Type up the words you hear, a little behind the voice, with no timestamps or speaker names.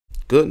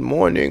Good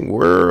morning,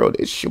 world.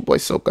 It's your boy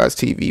Guys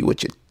TV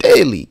with your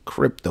daily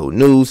crypto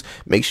news.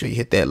 Make sure you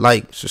hit that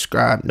like,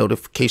 subscribe,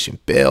 notification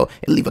bell,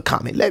 and leave a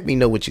comment. Let me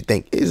know what you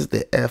think. Is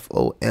the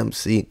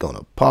FOMC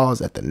gonna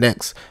pause at the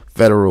next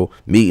federal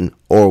meeting,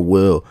 or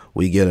will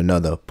we get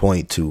another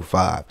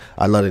 0.25?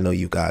 I'd love to know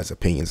you guys'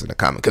 opinions in the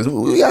comment, because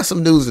we got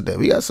some news today.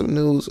 We got some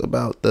news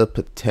about the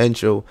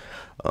potential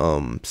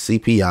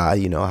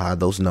CPI, you know, how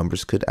those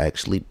numbers could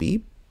actually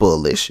be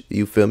bullish,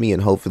 you feel me?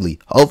 And hopefully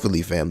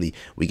family,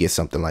 we get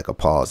something like a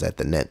pause at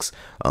the next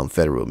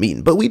federal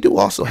meeting. But we do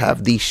also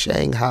have the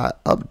Shanghai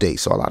update.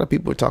 So a lot of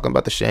people are talking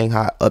about the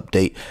Shanghai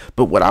update,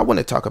 but what I want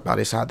to talk about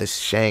is how this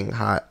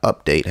Shanghai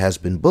update has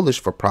been bullish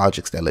for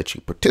projects that let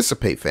you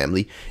participate,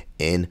 family,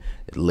 in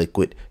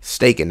liquid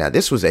staking. Now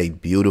this was a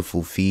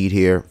beautiful feed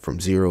here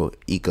from Zero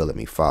Eco. Let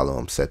me follow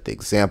him, set the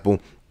example.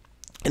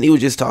 And he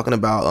was just talking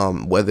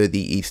about whether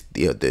the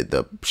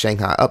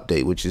Shanghai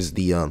update, which is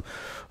the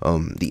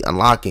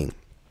unlocking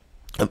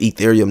of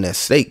Ethereum that's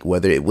staked,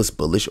 whether it was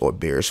bullish or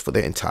bearish for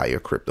the entire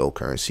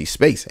cryptocurrency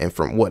space. And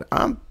from what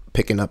I'm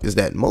picking up is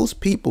that most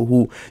people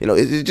who, you know,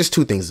 it's just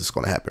two things that's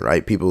going to happen,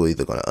 right? People are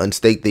either going to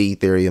unstake the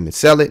Ethereum and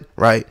sell it,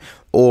 right?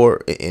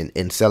 Or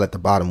and sell at the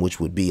bottom, which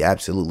would be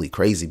absolutely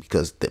crazy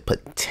because the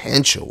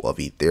potential of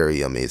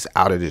Ethereum is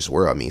out of this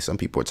world. I mean, some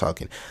people are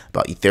talking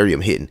about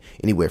Ethereum hitting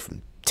anywhere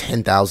from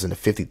 $10,000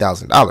 to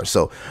 $50,000.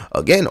 So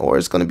again, or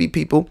it's going to be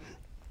people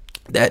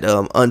that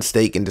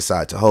unstake and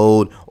decide to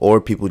hold,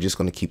 or people just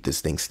going to keep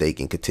this thing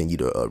stake and continue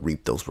to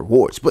reap those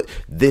rewards. But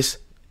this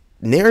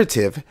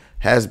narrative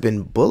has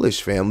been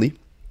bullish, family,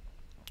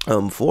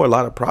 for a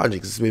lot of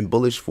projects. It's been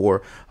bullish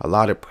for a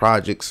lot of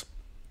projects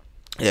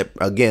that,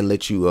 again,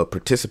 let you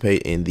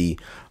participate in the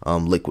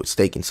liquid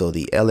staking. So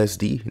the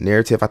LSD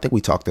narrative, I think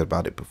we talked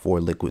about it before,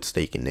 liquid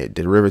staking, their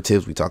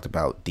derivatives. We talked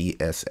about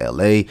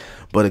DSLA,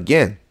 but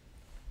again,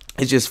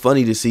 it's just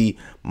funny to see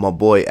my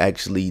boy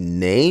actually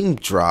name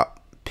drop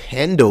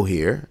Pendo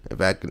here.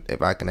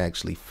 If I can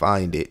actually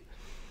find it,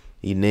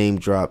 he name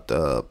dropped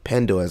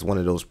Pendo as one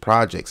of those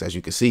projects, as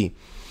you can see,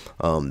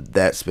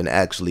 that's been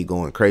actually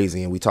going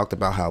crazy. And we talked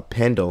about how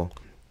Pendo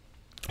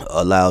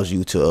allows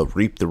you to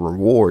reap the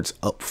rewards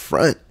up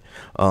front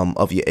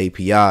of your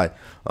API,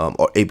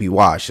 or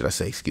APY, should I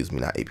say, excuse me,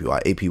 not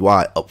APY,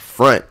 APY up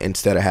front,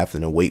 instead of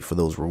having to wait for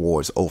those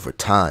rewards over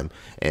time.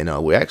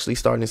 And we're actually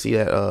starting to see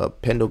that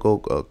Pendo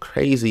go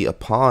crazy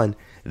upon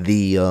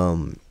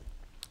the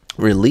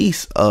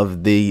release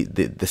of the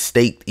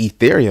staked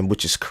Ethereum,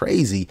 which is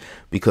crazy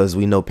because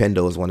we know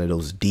Pendo is one of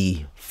those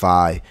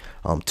DeFi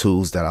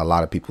tools that a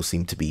lot of people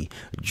seem to be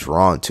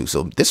drawn to.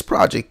 So this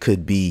project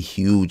could be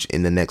huge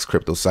in the next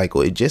crypto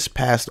cycle. It just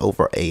passed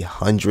over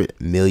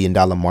 $100 million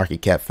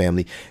market cap,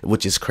 family,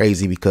 which is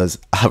crazy because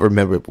I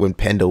remember when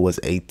Pendo was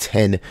a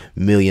 $10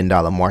 million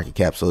market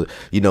cap. So,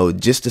 you know,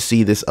 just to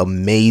see this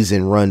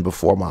amazing run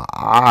before my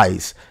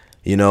eyes,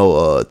 you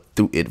know,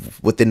 through it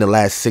within the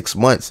last 6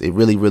 months, it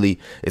really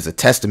is a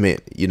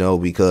testament, you know,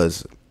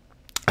 because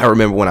I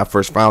remember when I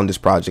first found this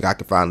project, I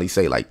could finally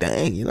say, like,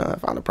 dang, you know, I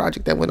found a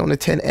project that went on to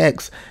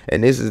 10x,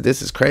 and this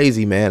is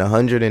crazy, man.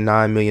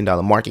 $109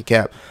 million market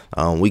cap.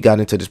 We got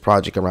into this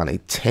project around a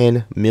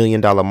 $10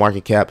 million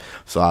market cap,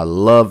 so I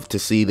love to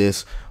see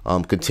this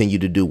continue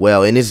to do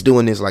well. And it's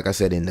doing this, like I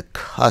said, in the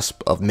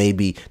cusp of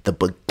maybe the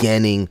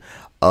beginning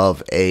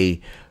of a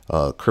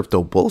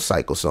crypto bull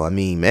cycle. So I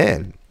mean,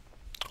 man,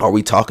 are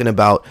we talking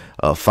about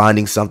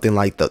finding something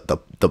like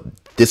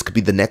this could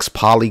be the next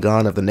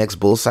polygon of the next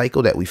bull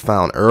cycle that we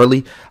found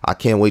early? I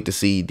can't wait to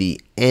see the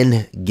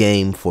end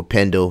game for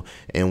Pendo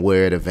and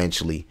where it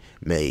eventually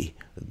may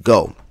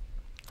go.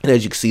 And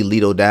as you can see,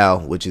 Lido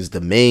DAO, which is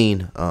the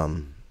main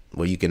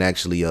where you can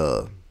actually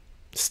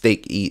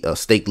stake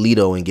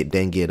Lido and get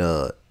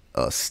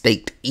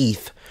staked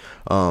ETH.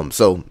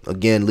 So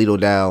again, Lido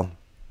DAO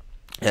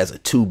has a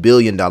 $2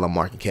 billion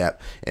market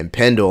cap, and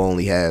Pendo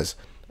only has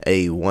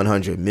a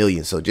 100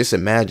 million. So just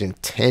imagine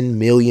 $10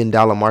 million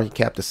market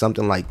cap to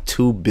something like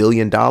 $2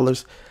 billion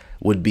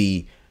would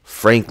be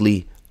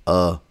frankly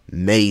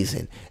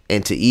amazing.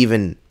 And to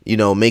even, you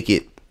know, make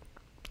it,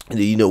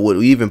 you know, what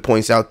even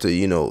points out to,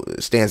 you know,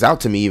 stands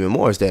out to me even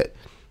more is that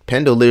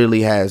Pendo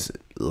literally has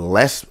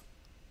less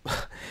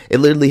it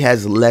literally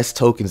has less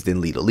tokens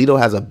than Lido. Lido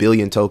has 1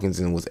 billion tokens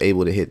and was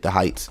able to hit the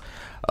heights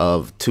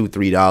of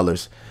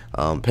 $2-3.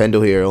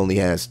 Pendo here only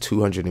has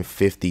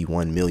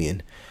 251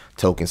 million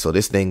tokens. So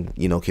this thing,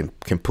 you know, can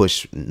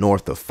push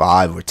north of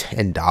 $5 or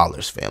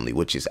 $10, family,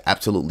 which is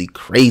absolutely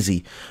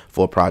crazy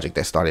for a project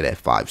that started at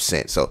 5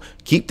 cents. So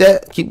we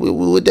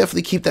will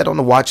definitely keep that on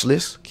the watch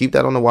list.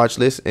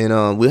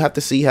 And we'll have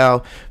to see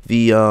how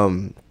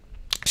the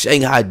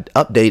Shanghai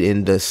update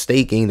and the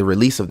staking, the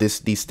release of the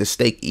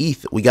stake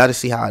ETH, we got to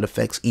see how it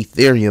affects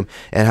Ethereum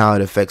and how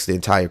it affects the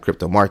entire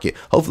crypto market.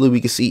 Hopefully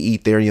we can see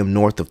Ethereum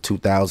north of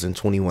 2,000,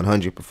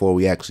 2,100 before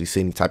we actually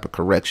see any type of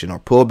correction or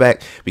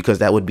pullback, because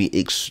that would be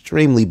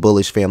extremely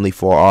bullish, family,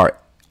 for our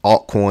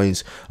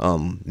altcoins,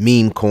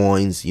 meme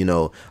coins. You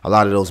know, a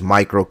lot of those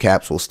micro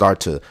caps will start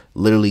to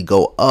literally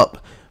go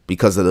up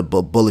because of the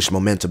bullish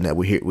momentum that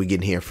we're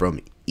getting here from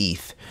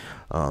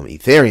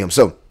Ethereum.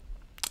 So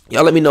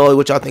Y'all let me know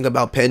what y'all think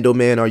about Pendo,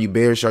 man. Are you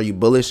bearish? Are you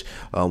bullish?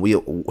 We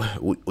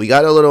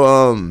got a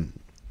little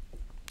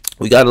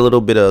we got a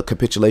little bit of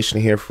capitulation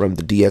here from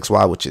the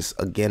DXY, which is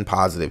again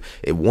positive.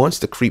 It wants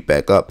to creep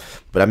back up,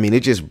 but I mean,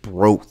 it just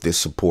broke this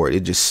support.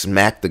 It just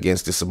smacked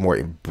against this support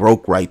and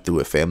broke right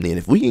through it, family. And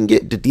if we can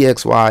get the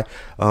DXY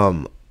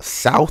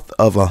south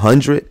of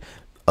 100,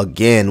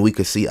 again, we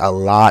could see a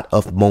lot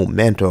of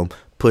momentum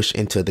push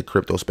into the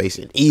crypto space,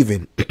 and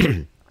even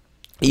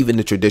even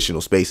the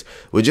traditional space.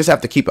 We just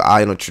have to keep an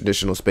eye on the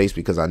traditional space,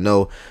 because I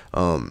know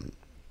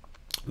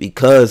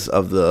because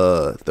of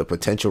the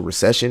potential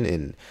recession,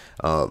 and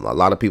a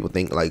lot of people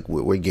think like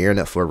we're gearing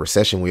up for a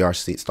recession. We are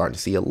starting to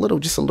see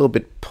just a little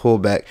bit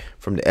pullback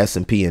from the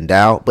S&P and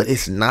Dow, but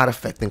it's not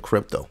affecting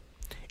crypto,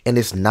 and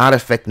it's not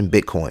affecting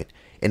Bitcoin,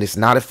 and it's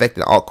not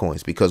affecting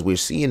altcoins, because we're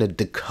seeing a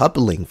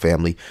decoupling,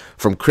 family,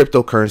 from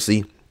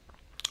cryptocurrency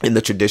in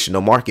the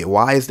traditional market.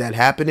 Why is that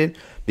happening?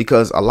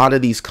 Because a lot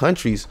of these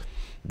countries,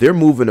 they're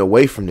moving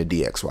away from the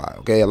DXY.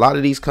 Okay, a lot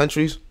of these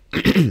countries,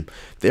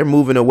 they're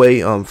moving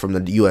away from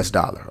the US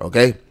dollar.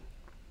 Okay,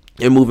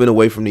 they're moving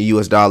away from the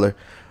US dollar.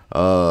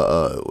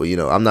 You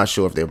know, I'm not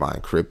sure if they're buying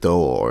crypto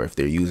or if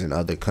they're using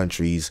other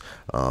countries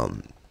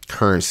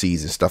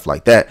currencies and stuff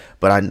like that,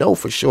 but I know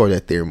for sure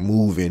that they're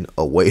moving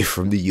away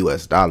from the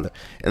US dollar.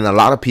 And a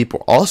lot of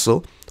people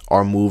also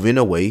are moving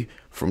away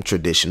from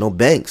traditional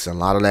banks. A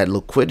lot of that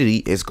liquidity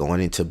is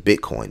going into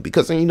Bitcoin,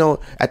 because, you know,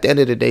 at the end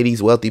of the day,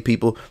 these wealthy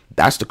people,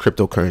 that's the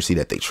cryptocurrency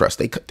that they trust.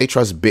 They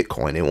trust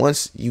Bitcoin. And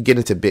once you get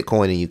into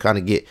Bitcoin and you kind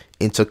of get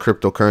into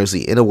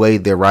cryptocurrency, in a way,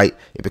 they're right,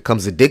 it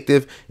becomes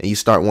addictive, and you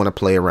start want to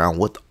play around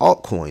with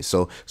altcoins.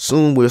 So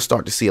soon we'll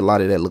start to see a lot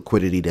of that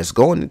liquidity that's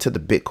going into the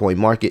Bitcoin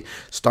market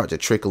start to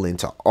trickle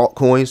into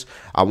altcoins.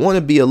 I want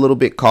to be a little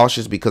bit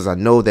cautious, because I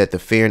know that the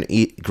fear and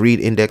greed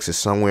index is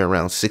somewhere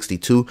around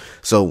 62.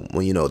 So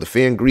when, you know, the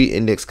fear and greed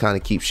index kind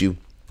of keeps you,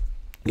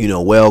 you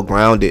know, well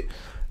grounded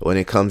when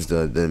it comes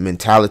to the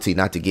mentality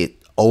not to get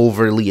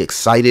overly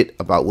excited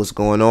about what's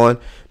going on,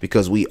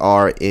 because we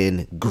are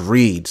in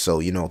greed. So,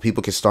 you know,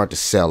 people can start to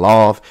sell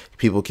off,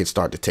 people can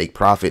start to take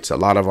profits. A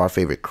lot of our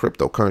favorite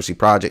cryptocurrency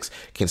projects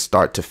can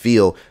start to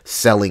feel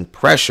selling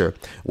pressure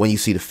when you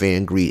see the fear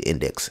and greed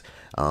index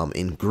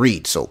in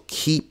greed. So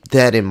keep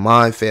that in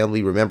mind,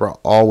 family. Remember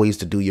always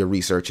to do your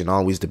research and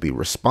always to be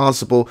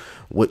responsible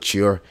with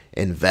your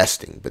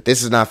investing. But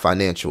this is not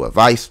financial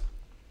advice.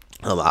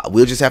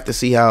 We'll just have to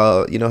see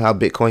how, you know, how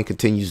Bitcoin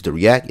continues to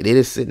react. It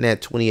is sitting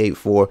at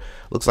 28.4.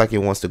 Looks like it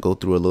wants to go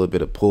through a little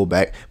bit of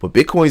pullback, but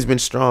Bitcoin's been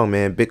strong,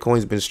 man.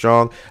 Bitcoin's been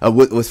strong.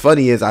 What's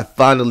funny is I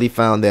finally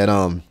found that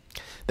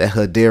that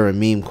Hedera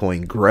meme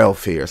coin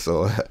Grelf here,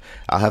 so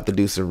I'll have to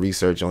do some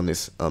research on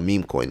this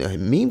meme coin.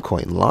 Meme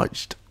coin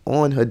launched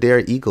on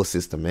Hedera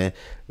ecosystem, man.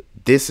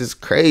 This is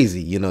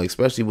crazy, you know,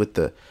 especially with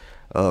the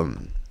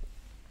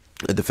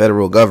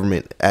federal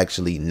government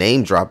actually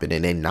name dropping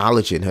and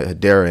acknowledging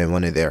Hedera in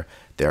one of their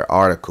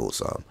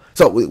articles.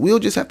 So we'll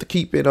just have to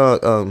keep it.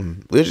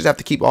 We'll just have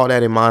to keep all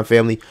that in mind,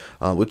 family.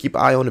 We'll keep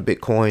an eye on the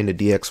Bitcoin, the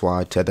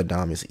DXY, Tether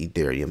Diamonds,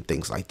 Ethereum,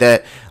 things like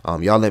that.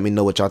 Y'all let me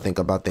know what y'all think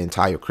about the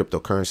entire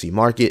cryptocurrency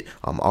market.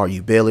 Are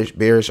you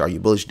bearish? Are you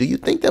bullish? Do you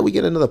think that we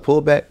get another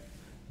pullback?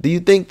 Do you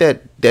think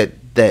that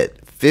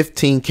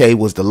 15K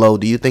was the low?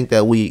 Do you think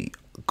that we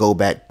go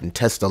back and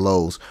test the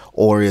lows,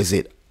 or is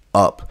it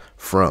up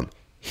from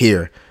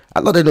here?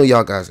 I'd love to know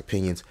y'all guys'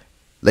 opinions,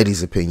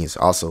 ladies' opinions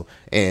also,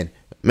 and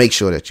make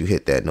sure that you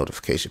hit that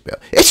notification bell.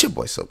 It's your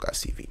boy, So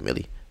Guys TV,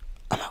 Millie.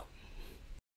 I'm out.